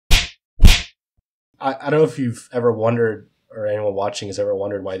I don't know if you've ever wondered, or anyone watching has ever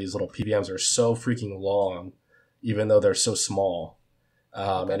wondered, why these little PVMs are so freaking long, even though they're so small.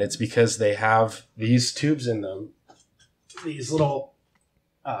 And it's because they have these tubes in them, these little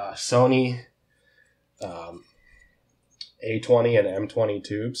Sony A20 and M20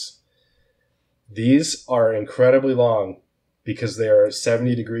 tubes. These are incredibly long because they're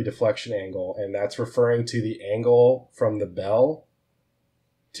 70-degree deflection angle, and that's referring to the angle from the bell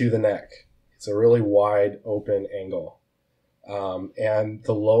to the neck. It's a really wide open angle. And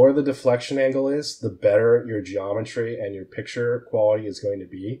the lower the deflection angle is, the better your geometry and your picture quality is going to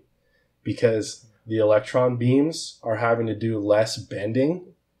be, because the electron beams are having to do less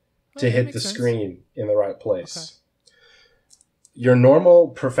bending to hit the screen in the right place. Okay. Your normal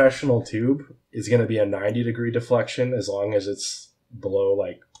professional tube is going to be a 90-degree deflection as long as it's below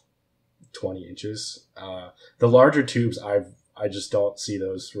like 20 inches. The larger tubes, I just don't see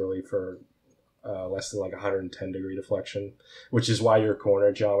those really for less than like 110-degree deflection, which is why your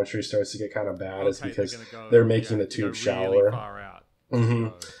corner geometry starts to get kind of bad, is because they're making the tube shallower. Really far out. Mm-hmm.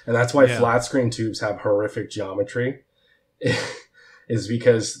 And that's why flat screen tubes have horrific geometry. Is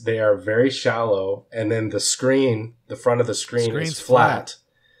because they are very shallow, and then the screen, the front of the screen is flat.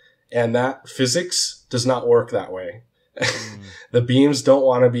 And that physics does not work that way. The beams don't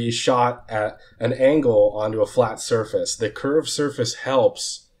want to be shot at an angle onto a flat surface. The curved surface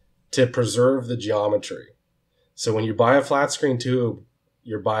helps to preserve the geometry. So when you buy a flat screen tube,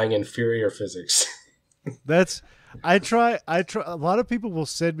 you're buying inferior physics. I try. A lot of people will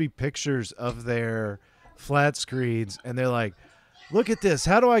send me pictures of their flat screens, and they're like, look at this.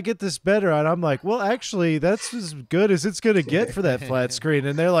 How do I get this better? And I'm like, well, actually, that's as good as it's going to get for that flat screen.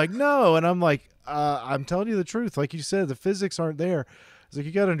 And they're like, no. And I'm like, I'm telling you the truth. Like you said, the physics aren't there. It's like,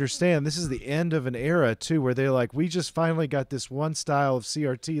 you got to understand, this is the end of an era, too, where they're like, we just finally got this one style of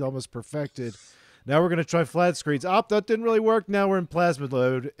CRT almost perfected. Now we're going to try flat screens. Oh, that didn't really work. Now we're in plasma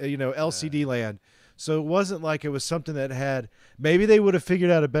load, LCD land. So it wasn't like it was something that had – maybe they would have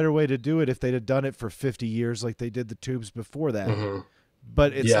figured out a better way to do it if they'd have done it for 50 years like they did the tubes before that. Mm-hmm.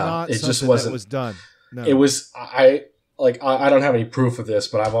 But it's not something that was done. No. It was – I don't have any proof of this,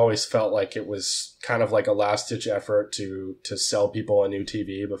 but I've always felt like it was kind of like a last-ditch effort to sell people a new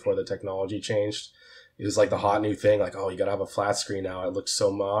TV before the technology changed. It was like the hot new thing, like, oh, you got to have a flat screen now. It looks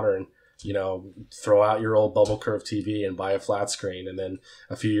so modern. Throw out your old bubble curve TV and buy a flat screen. And then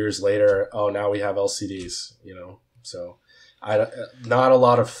a few years later, oh, now we have LCDs, So not a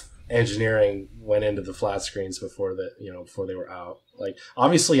lot of engineering went into the flat screens before they were out. Like,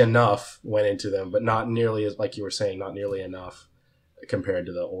 obviously enough went into them, but not nearly as, like you were saying, not nearly enough compared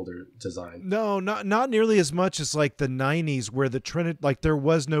to the older design. No, not nearly as much as like the 90s, where the trend, like there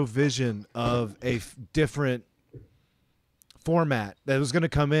was no vision of a different format that was going to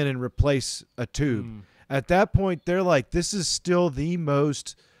come in and replace a tube. At that point, they're like, this is still the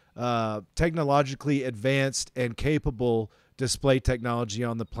most technologically advanced and capable display technology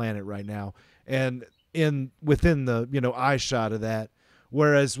on the planet right now, and within the eye shot of that.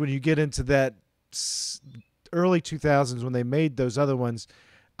 Whereas when you get into that early 2000s, when they made those other ones,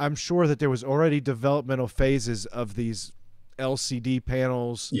 I'm sure that there was already developmental phases of these LCD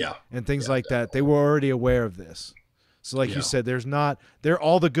panels and things like that. They were already aware of this. So like you said,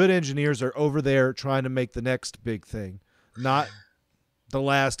 all the good engineers are over there trying to make the next big thing, not the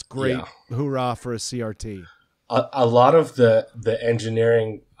last great hoorah for a CRT. A lot of the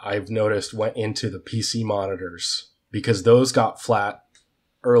engineering, I've noticed, went into the PC monitors, because those got flat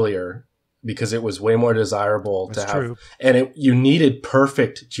earlier, because it was way more desirable to have. True. And you needed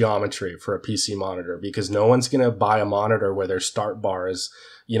perfect geometry for a PC monitor, because no one's going to buy a monitor where their start bar is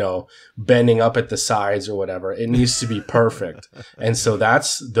bending up at the sides or whatever. It needs to be perfect. And so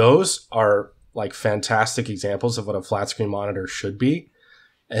those are like fantastic examples of what a flat screen monitor should be.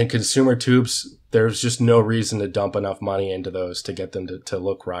 And consumer tubes, there's just no reason to dump enough money into those to get them to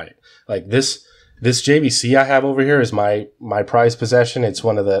look right. Like this JVC I have over here is my prized possession. It's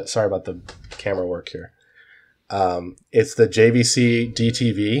one of the, sorry about the camera work here. It's the JVC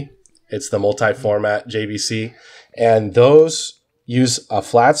DTV. It's the multi-format JVC. And those use a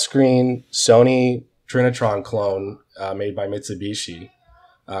flat screen Sony Trinitron clone made by Mitsubishi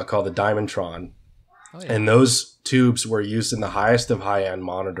called the Diamondtron. Oh, yeah. And those tubes were used in the highest of high-end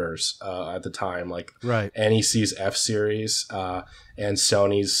monitors at the time, like NEC's F-Series and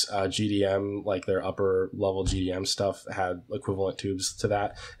Sony's GDM, like their upper-level GDM stuff had equivalent tubes to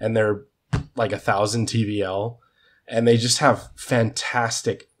that. And they're like 1,000 TVL, and they just have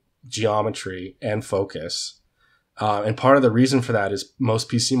fantastic geometry and focus. And part of the reason for that is most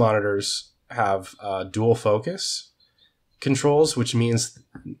PC monitors have dual focus controls, which means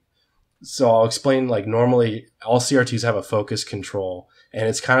So I'll explain, like, normally all CRTs have a focus control, and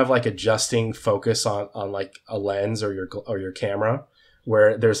it's kind of like adjusting focus on like a lens or your camera,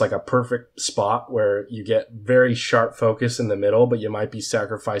 where there's like a perfect spot where you get very sharp focus in the middle, but you might be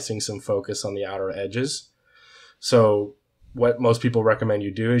sacrificing some focus on the outer edges. So what most people recommend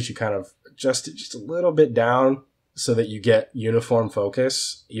you do is you kind of adjust it just a little bit down so that you get uniform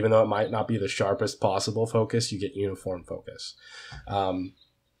focus. Even though it might not be the sharpest possible focus, you get uniform focus.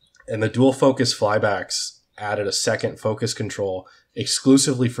 And the dual focus flybacks added a second focus control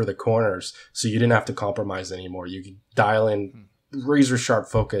exclusively for the corners, so you didn't have to compromise anymore. You could dial in razor sharp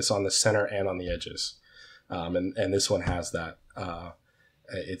focus on the center and on the edges. And this one has that.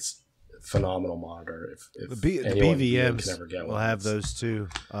 It's a phenomenal monitor. If the PVMs can ever get will one, have those too.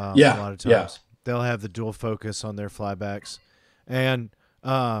 A yeah, lot of times yeah. they'll have the dual focus on their flybacks, and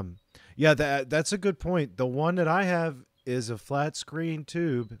yeah, that's a good point. The one that I have is a flat screen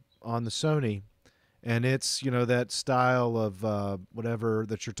tube on the Sony, and it's, you know, that style of whatever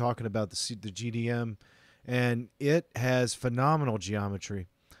that you're talking about, the GDM, and it has phenomenal geometry.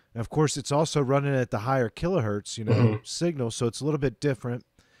 And of course, it's also running at the higher kilohertz, you know, signal, so it's a little bit different,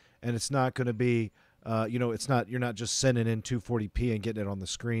 and it's not going to be, you know, it's not, you're not just sending in 240p and getting it on the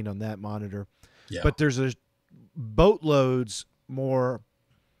screen on that monitor. Yeah. But there's a boatloads more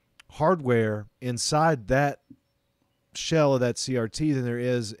hardware inside that shell of that CRT than there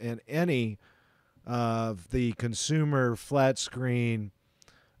is in any of the consumer flat screen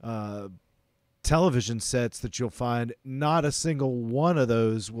television sets that you'll find. Not a single one of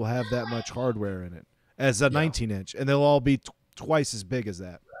those will have that much hardware in it as a 19-inch, and they'll all be twice as big as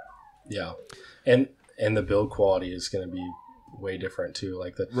that. Yeah, and the build quality is going to be way different too.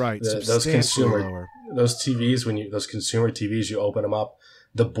 Like those TVs, those consumer TVs, you open them up,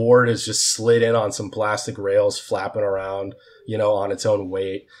 the board is just slid in on some plastic rails flapping around, you know, on its own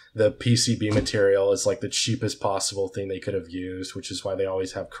weight. The PCB material is like the cheapest possible thing they could have used, which is why they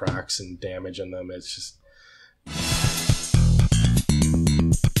always have cracks and damage in them. It's just